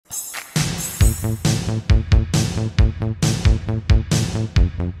Hello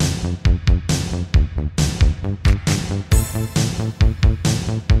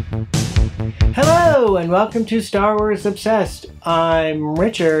and welcome to Star Wars Obsessed. I'm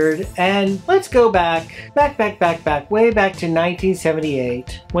Richard, and let's go back, way back to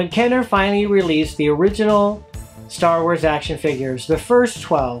 1978, when Kenner finally released the original Star Wars action figures, the first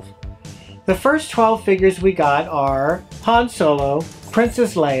 12. The first 12 figures we got are Han Solo,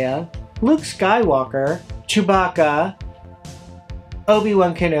 Princess Leia, Luke Skywalker, Chewbacca,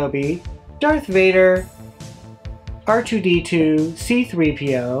 Obi-Wan Kenobi, Darth Vader, R2-D2,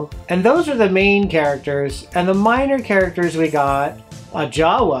 C-3PO, and those are the main characters, and the minor characters we got, a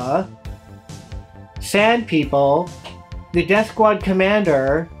Jawa, Sand People, the Death Squad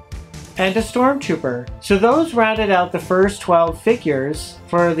Commander, and a Stormtrooper. So those rounded out the first 12 figures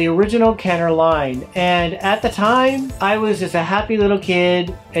for the original Kenner line, and at the time, I was just a happy little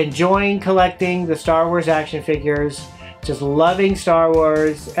kid enjoying collecting the Star Wars action figures, just loving Star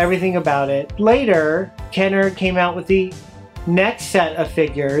Wars, everything about it. Later, Kenner came out with the next set of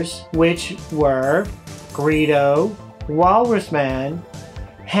figures, which were Greedo, Walrus Man,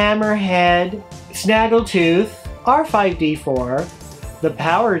 Hammerhead, Snaggletooth, R5-D4, the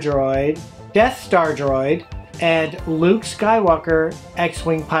Power Droid, Death Star Droid, and Luke Skywalker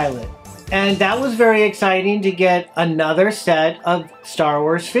X-Wing Pilot. And that was very exciting to get another set of Star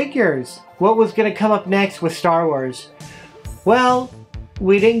Wars figures. What was going to come up next with Star Wars? Well,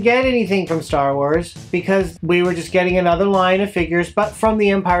 we didn't get anything from Star Wars because we were just getting another line of figures, but from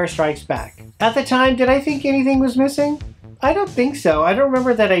The Empire Strikes Back. At the time, did I think anything was missing? I don't think so. I don't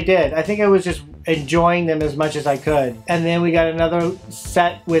remember that I did. I think I was just enjoying them as much as I could. And then we got another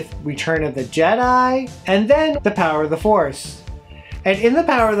set with Return of the Jedi, and then The Power of the Force. And in The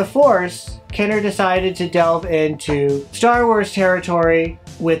Power of the Force, Kenner decided to delve into Star Wars territory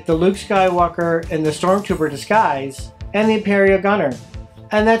with the Luke Skywalker in the Stormtrooper disguise and the Imperial Gunner.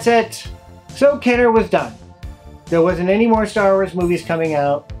 And that's it. So Kenner was done. There wasn't any more Star Wars movies coming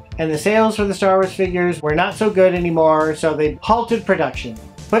out, and the sales for the Star Wars figures were not so good anymore, so they halted production.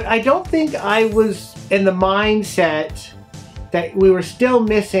 But I don't think I was in the mindset that we were still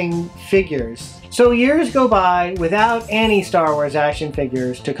missing figures. So years go by without any Star Wars action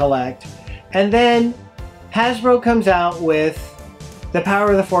figures to collect, and then Hasbro comes out with the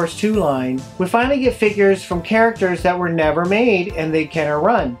Power of the Force 2 line. We finally get figures from characters that were never made in the Kenner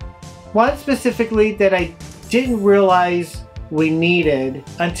run. One specifically that I didn't realize we needed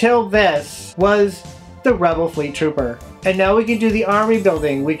until this was the Rebel Fleet Trooper. And now we can do the army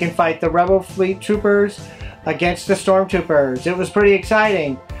building. We can fight the Rebel Fleet Troopers against the Stormtroopers. It was pretty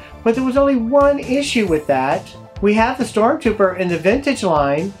exciting. But there was only one issue with that. We have the Stormtrooper in the vintage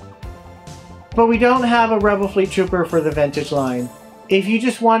line, but we don't have a Rebel Fleet Trooper for the vintage line. If you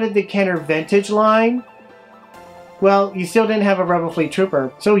just wanted the Kenner vintage line, well, you still didn't have a Rebel Fleet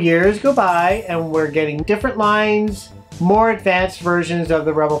Trooper. So years go by and we're getting different lines, more advanced versions of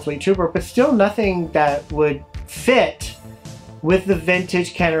the Rebel Fleet Trooper, but still nothing that would fit with the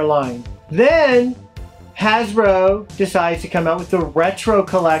vintage Kenner line. Then Hasbro decides to come out with the Retro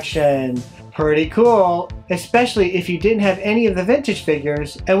Collection. Pretty cool, especially if you didn't have any of the vintage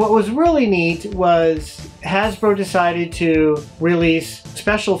figures. And what was really neat was Hasbro decided to release a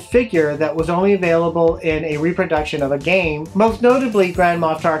special figure that was only available in a reproduction of a game, most notably Grand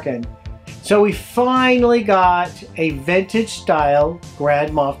Moff Tarkin. So we finally got a vintage style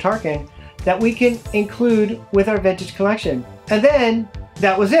Grand Moff Tarkin that we can include with our vintage collection. And then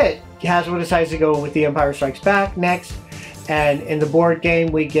that was it. Hasbro decides to go with The Empire Strikes Back next, and in the board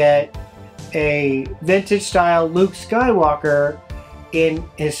game we get a vintage style Luke Skywalker in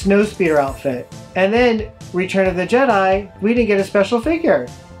his snowspeeder outfit. And then Return of the Jedi, we didn't get a special figure.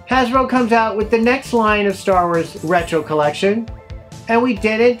 Hasbro comes out with the next line of Star Wars Retro Collection, and we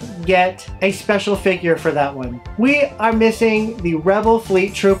didn't get a special figure for that one. We are missing the Rebel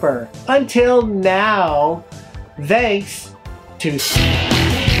Fleet Trooper. Until now, thanks to...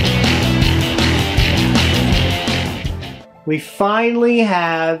 we finally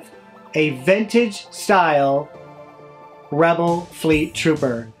have a vintage style Rebel Fleet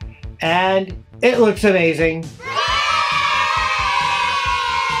Trooper, and it looks amazing.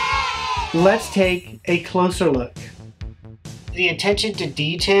 Let's take a closer look. The attention to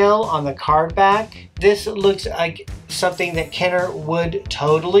detail on the card back, this looks like something that Kenner would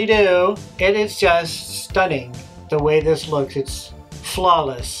totally do. It is just stunning the way this looks. It's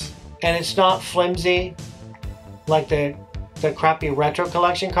flawless, and it's not flimsy like the crappy Retro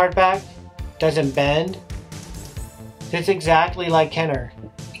Collection card back. Doesn't bend. It's exactly like Kenner.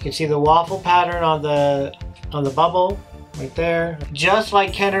 You can see the waffle pattern on the bubble, right there. Just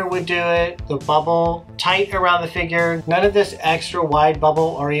like Kenner would do it, the bubble tight around the figure. None of this extra wide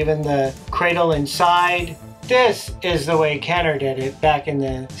bubble or even the cradle inside. This is the way Kenner did it back in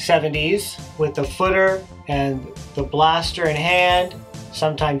the 70s with the footer and the blaster in hand,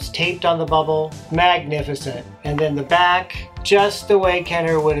 sometimes taped on the bubble. Magnificent. And then the back, just the way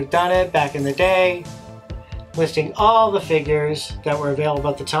Kenner would have done it back in the day, listing all the figures that were available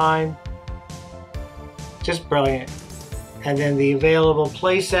at the time. Just brilliant. And then the available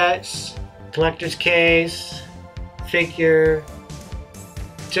playsets, collector's case, figure,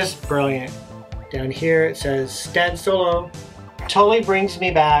 just brilliant. Down here it says Stan Solo. Totally brings me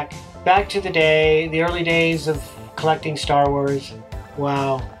back to the day, the early days of collecting Star Wars.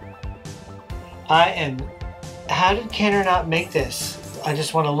 Wow. How did Kenner not make this? I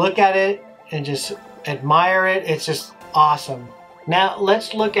just want to look at it and just admire it. It's just awesome. Now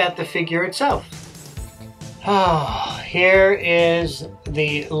let's look at the figure itself. Oh, here is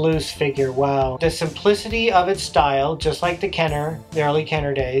the loose figure. Wow. The simplicity of its style, just like the Kenner, the early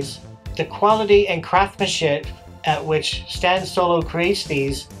Kenner days. The quality and craftsmanship at which Stan Solo creates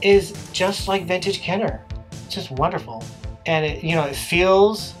these is just like vintage Kenner. It's just wonderful. And it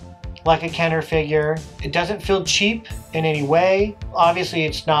feels like a Kenner figure. It doesn't feel cheap in any way. Obviously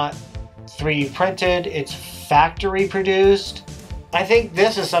it's not 3D printed, it's factory produced. I think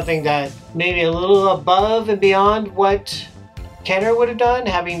this is something that maybe a little above and beyond what Kenner would have done,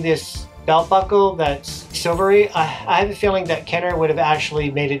 having this belt buckle that's silvery. I have a feeling that Kenner would have actually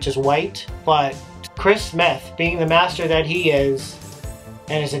made it just white, but Chris Smith, being the master that he is,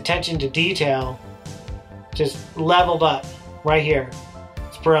 and his attention to detail, just leveled up right here.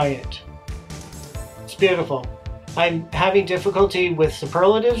 It's brilliant. It's beautiful. I'm having difficulty with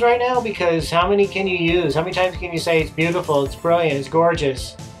superlatives right now because how many can you use? How many times can you say it's beautiful, it's brilliant, it's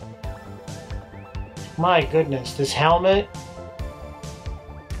gorgeous? My goodness, this helmet,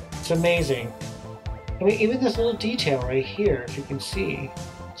 it's amazing. I mean, even this little detail right here, if you can see,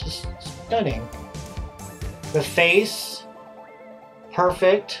 just stunning. The face,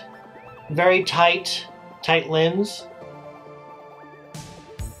 perfect, very tight limbs.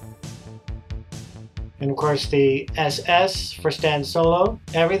 And of course the SS for Stan Solo.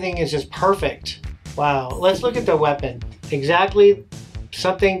 Everything is just perfect. Wow, let's look at the weapon. Exactly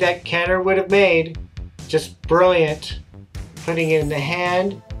something that Kenner would have made. Just brilliant. Putting it in the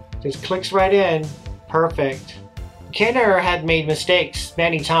hand, just clicks right in. Perfect. Kenner had made mistakes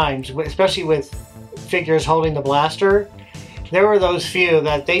many times, especially with figures holding the blaster. There were those few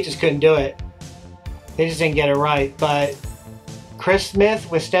that they just couldn't do it. They just didn't get it right, but Chris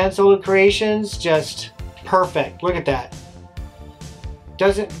Smith with Stan Solo Creations, just perfect. Look at that.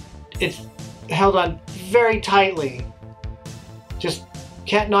 It's held on very tightly. Just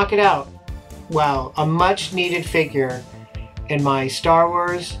can't knock it out. Wow, a much needed figure in my Star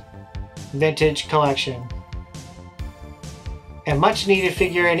Wars vintage collection. A much needed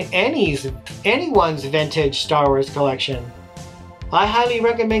figure in anyone's vintage Star Wars collection. I highly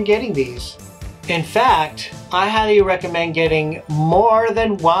recommend getting these. In fact, I highly recommend getting more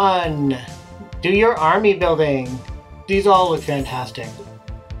than one. Do your army building. These all look fantastic.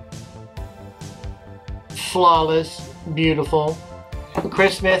 Flawless, beautiful.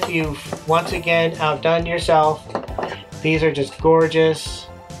 Chris Smith, you've once again outdone yourself. These are just gorgeous.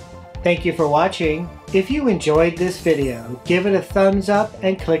 Thank you for watching. If you enjoyed this video, give it a thumbs up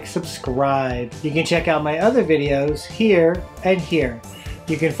and click subscribe. You can check out my other videos here and here.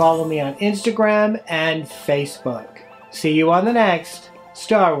 You can follow me on Instagram and Facebook. See you on the next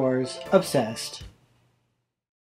Star Wars Obsessed.